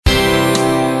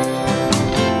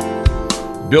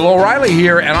Bill O'Reilly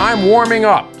here, and I'm warming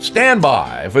up. Stand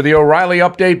by for the O'Reilly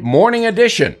Update Morning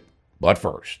Edition. But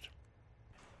first,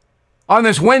 on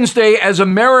this Wednesday, as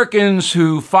Americans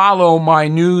who follow my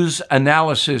news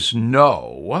analysis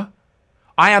know,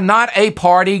 I am not a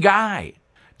party guy.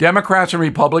 Democrats and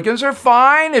Republicans are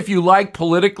fine if you like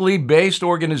politically based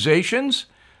organizations.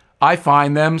 I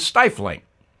find them stifling.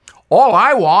 All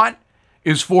I want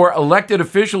is for elected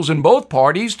officials in both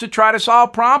parties to try to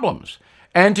solve problems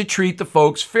and to treat the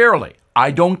folks fairly.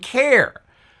 I don't care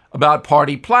about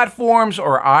party platforms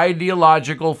or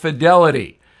ideological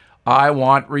fidelity. I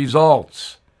want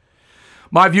results.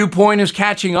 My viewpoint is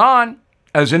catching on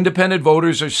as independent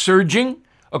voters are surging,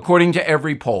 according to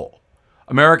every poll.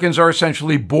 Americans are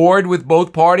essentially bored with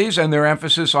both parties and their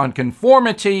emphasis on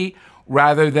conformity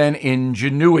rather than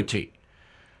ingenuity.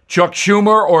 Chuck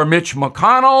Schumer or Mitch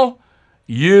McConnell,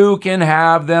 you can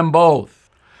have them both.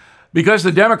 Because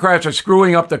the Democrats are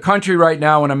screwing up the country right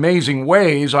now in amazing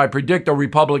ways, I predict a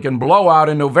Republican blowout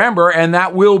in November, and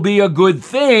that will be a good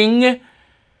thing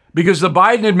because the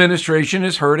Biden administration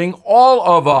is hurting all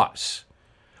of us.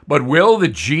 But will the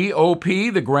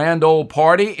GOP, the grand old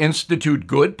party, institute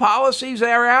good policies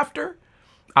thereafter?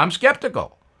 I'm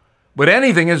skeptical. But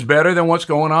anything is better than what's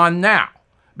going on now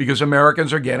because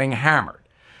Americans are getting hammered.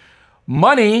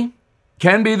 Money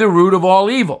can be the root of all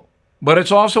evil, but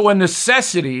it's also a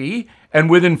necessity, and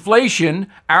with inflation,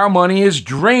 our money is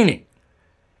draining.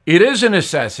 It is a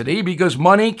necessity because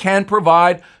money can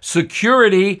provide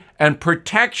security and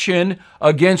protection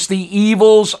against the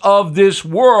evils of this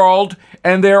world,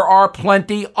 and there are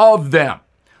plenty of them.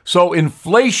 So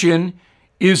inflation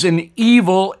is an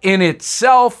evil in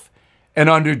itself, and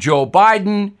under Joe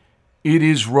Biden, it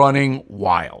is running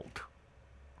wild.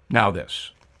 Now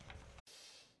this.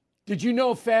 Did you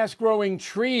know Fast Growing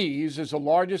Trees is the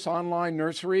largest online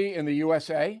nursery in the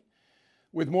USA?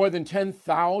 With more than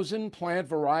 10,000 plant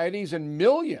varieties and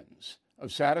millions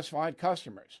of satisfied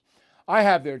customers. I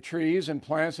have their trees and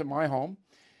plants at my home,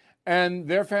 and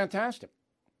they're fantastic.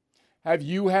 Have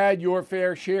you had your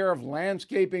fair share of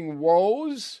landscaping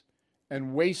woes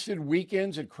and wasted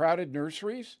weekends at crowded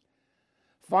nurseries?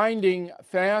 Finding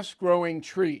Fast Growing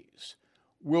Trees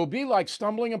will be like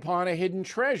stumbling upon a hidden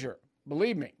treasure,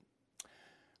 believe me.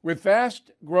 With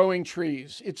Fast Growing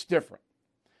Trees, it's different.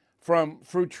 From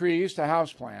fruit trees to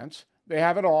houseplants, they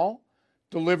have it all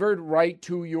delivered right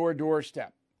to your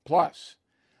doorstep. Plus,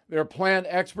 their plant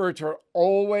experts are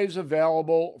always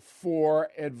available for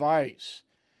advice.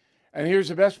 And here's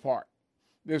the best part.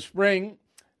 This spring,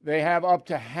 they have up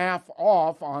to half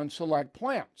off on select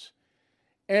plants.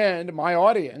 And my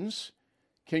audience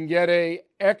can get an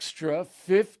extra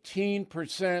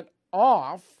 15%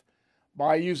 off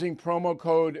by using promo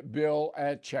code BILL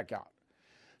at checkout.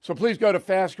 So please go to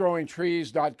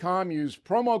fastgrowingtrees.com, use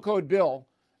promo code BILL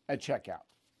at checkout.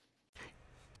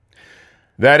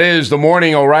 That is the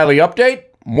Morning O'Reilly Update.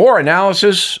 More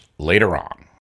analysis later on.